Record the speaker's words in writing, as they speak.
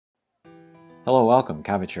Hello, welcome,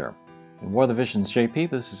 Cabbage here. In War of the Visions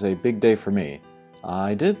JP, this is a big day for me.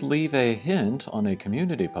 I did leave a hint on a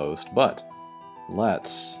community post, but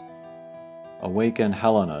let's awaken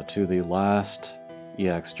Helena to the last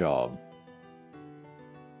EX job.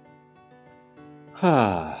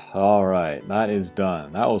 Alright, that is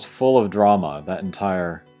done. That was full of drama, that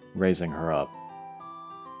entire raising her up.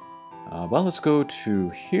 Well, let's go to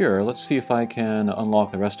here. Let's see if I can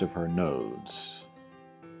unlock the rest of her nodes.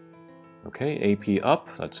 Okay, AP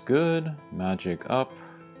up, that's good. Magic up.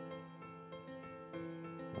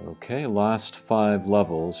 Okay, last 5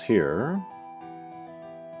 levels here.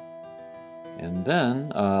 And then,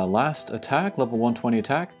 last attack, level 120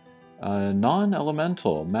 attack.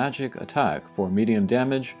 Non-elemental magic attack for medium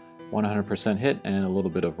damage, 100% hit, and a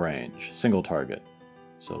little bit of range. Single target.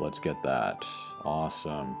 So let's get that.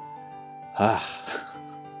 Awesome.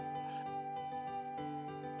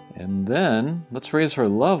 And then, let's raise her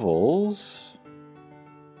levels.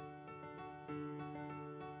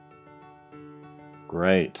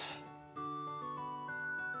 Great.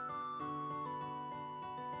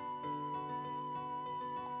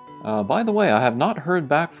 By the way, I have not heard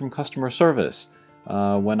back from customer service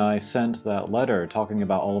when I sent that letter talking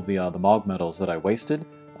about all of the Mog medals that I wasted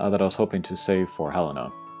that I was hoping to save for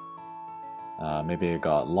Helena. Maybe it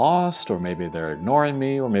got lost, or maybe they're ignoring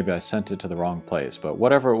me, or maybe I sent it to the wrong place, but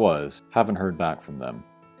whatever it was, haven't heard back from them.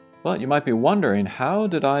 But you might be wondering, how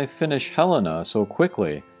did I finish Helena so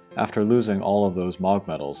quickly after losing all of those Mog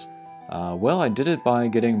medals? Well, I did it by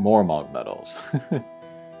getting more Mog medals.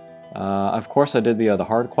 Of course, I did the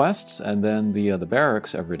hard quests, and then the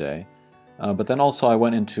barracks every day. But then also I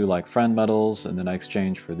went into like friend medals, and then I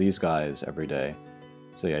exchanged for these guys every day.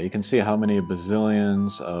 So yeah, you can see how many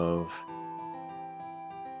bazillions of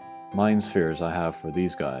mind spheres I have for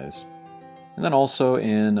these guys. And then also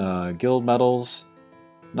in guild medals,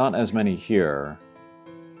 not as many here.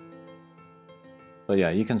 But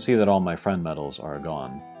yeah, you can see that all my friend medals are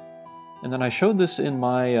gone. And then I showed this in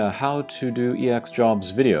my how to do EX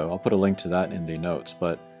jobs video. I'll put a link to that in the notes.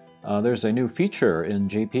 But there's a new feature in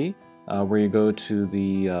JP where you go to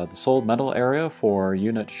the sold metal area for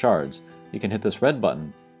unit shards. You can hit this red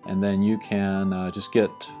button, and then you can just get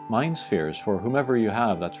mind spheres for whomever you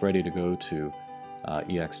have that's ready to go to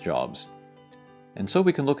EX jobs. And so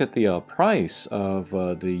we can look at the price of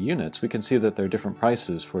the units. We can see that there are different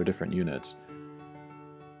prices for different units.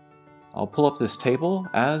 I'll pull up this table.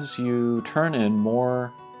 As you turn in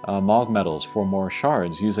more Mog medals for more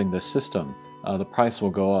shards using this system, the price will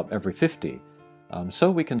go up every 50. So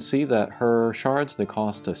we can see that her shards, they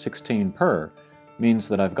cost 16 per, means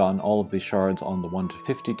that I've gotten all of these shards on the 1 to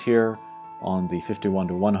 50 tier, on the 51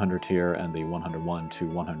 to 100 tier, and the 101 to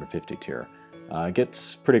 150 tier. It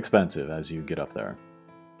gets pretty expensive as you get up there.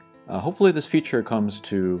 Hopefully this feature comes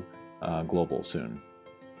to global soon.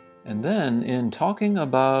 And then, in talking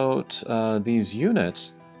about these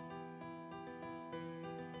units,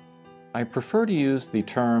 I prefer to use the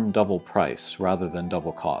term double price rather than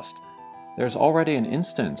double cost. There's already an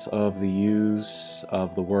instance of the use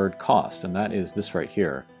of the word cost, and that is this right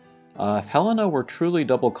here. If Helena were truly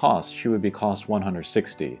double cost, she would be cost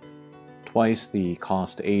 160, twice the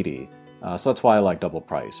cost 80, so that's why I like double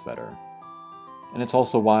price better. And it's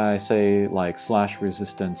also why I say like slash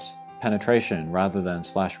resistance penetration rather than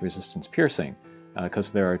slash resistance piercing,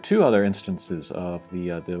 because there are 2 other instances of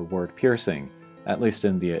the word piercing, at least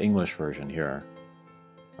in the English version here.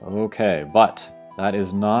 Okay, but that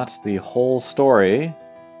is not the whole story.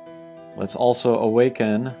 Let's also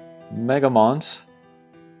awaken Megamont.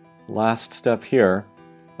 Last step here.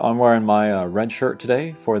 I'm wearing my red shirt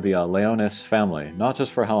today for the Leonis family, not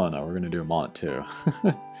just for Helena, we're going to do Mont too.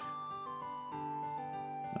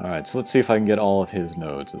 Alright, so let's see if I can get all of his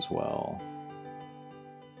nodes as well.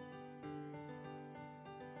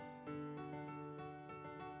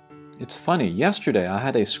 It's funny, yesterday I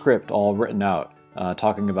had a script all written out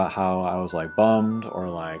talking about how I was like bummed or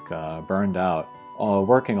like burned out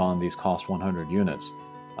working on these cost 100 units.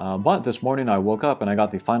 But this morning I woke up and I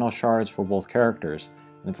got the final shards for both characters,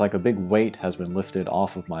 and it's like a big weight has been lifted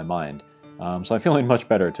off of my mind. So I'm feeling much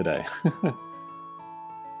better today.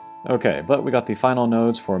 Okay, but we got the final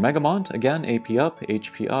nodes for Megamont. Again, AP up,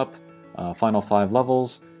 HP up, final 5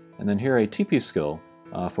 levels, and then here a TP skill.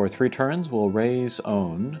 For 3 turns, we'll raise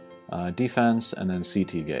own, defense, and then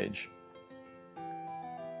CT gauge.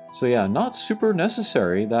 So yeah, not super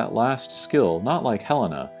necessary, that last skill, not like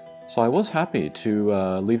Helena. So I was happy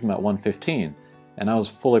to leave him at 115, and I was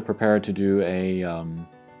fully prepared to do a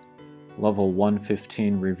level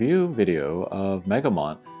 115 review video of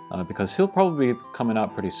Megamont, because he'll probably be coming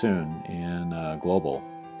out pretty soon in Global.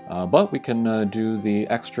 But we can do the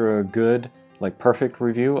extra good like perfect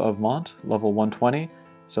review of Mont, level 120,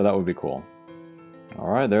 so that would be cool.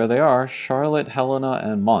 Alright, there they are, Charlotte, Helena,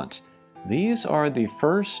 and Mont. These are the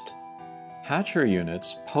first Hatcher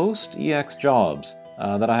units post-EX jobs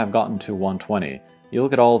that I have gotten to 120. You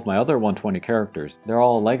look at all of my other 120 characters, they're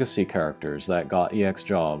all legacy characters that got EX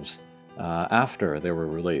jobs after they were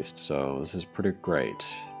released, so this is pretty great.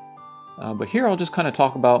 But here I'll just kind of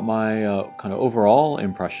talk about my kind of overall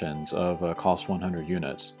impressions of cost 100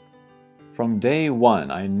 units. From day one,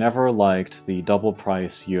 I never liked the double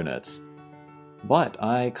price units, but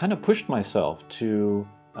I kind of pushed myself to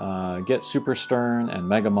get Super Stern and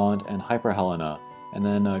Megamont and Hyper Helena, and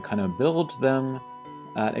then kind of build them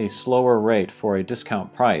at a slower rate for a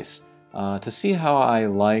discount price to see how I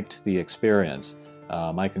liked the experience.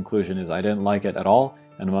 My conclusion is I didn't like it at all,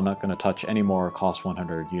 and I'm not going to touch any more cost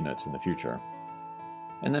 100 units in the future.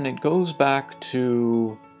 And then it goes back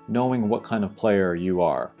to knowing what kind of player you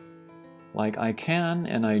are. Like, I can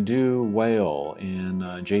and I do whale in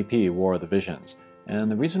JP, War of the Visions,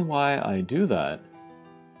 and the reason why I do that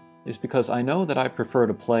is because I know that I prefer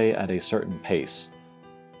to play at a certain pace.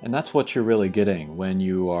 And that's what you're really getting when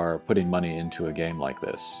you are putting money into a game like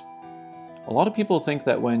this. A lot of people think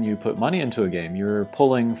that when you put money into a game, you're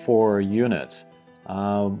pulling for units.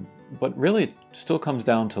 But really it still comes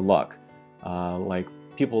down to luck. Like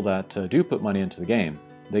people that do put money into the game,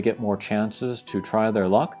 they get more chances to try their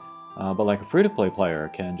luck, but like a free-to-play player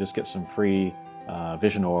can just get some free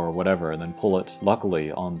vision ore or whatever and then pull it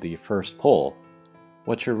luckily on the first pull.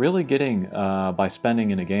 What you're really getting by spending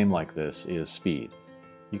in a game like this is speed.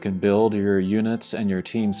 You can build your units and your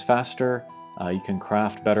teams faster, you can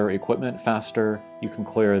craft better equipment faster, you can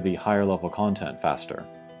clear the higher level content faster.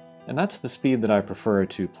 And that's the speed that I prefer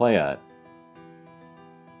to play at.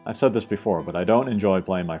 I've said this before, but I don't enjoy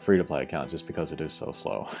playing my free-to-play account just because it is so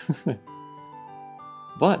slow.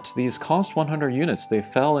 But these cost 100 units, they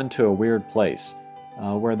fell into a weird place,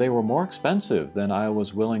 where they were more expensive than I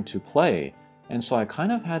was willing to play, and so I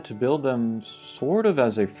kind of had to build them sort of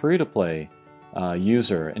as a free-to-play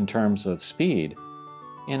user in terms of speed,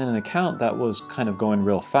 in an account that was kind of going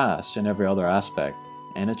real fast in every other aspect.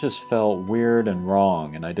 And it just felt weird and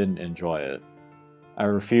wrong, and I didn't enjoy it. I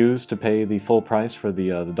refused to pay the full price for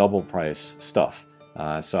the double price stuff,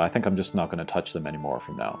 so I think I'm just not going to touch them anymore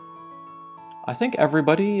from now. I think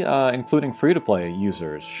everybody, including free-to-play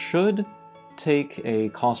users, should take a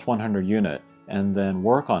cost 100 unit and then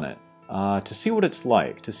work on it to see what it's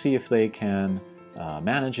like, to see if they can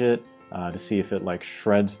manage it, to see if it like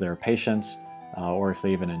shreds their patience, or if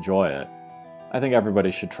they even enjoy it. I think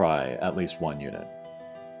everybody should try at least one unit.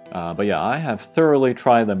 But yeah, I have thoroughly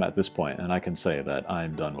tried them at this point, and I can say that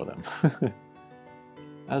I'm done with them.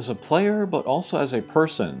 As a player, but also as a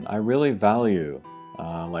person, I really value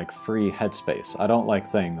like free headspace. I don't like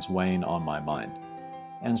things weighing on my mind.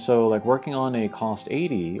 And so like working on a cost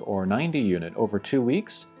 80 or 90 unit over 2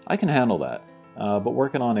 weeks, I can handle that. But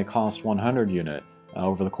working on a cost 100 unit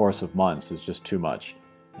over the course of months is just too much.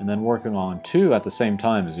 And then working on 2 at the same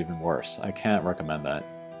time is even worse. I can't recommend that.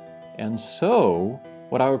 And so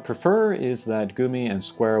what I would prefer is that Gumi and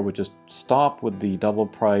Square would just stop with the double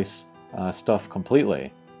price stuff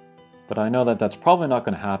completely. But I know that that's probably not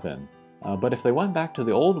going to happen. But if they went back to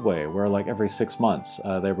the old way, where like every 6 months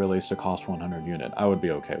they released a cost 100 unit, I would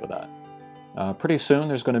be okay with that. Pretty soon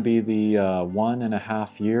there's going to be the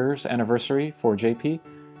 1.5 years anniversary for JP.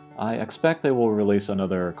 I expect they will release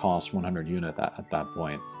another cost 100 unit at that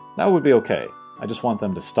point. That would be okay. I just want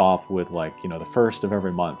them to stop with like, you know, the first of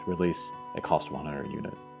every month release a cost 100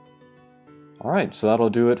 unit. Alright, so that'll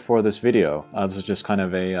do it for this video. This is just kind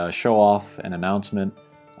of a show-off, an announcement.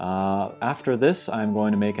 After this, I'm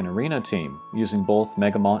going to make an arena team using both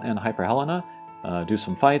Megamont and Hyper Helena, do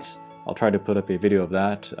some fights. I'll try to put up a video of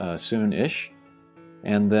that soon-ish.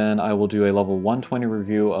 And then I will do a level 120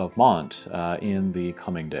 review of Mont in the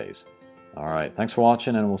coming days. Alright, thanks for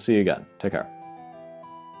watching, and we'll see you again. Take care.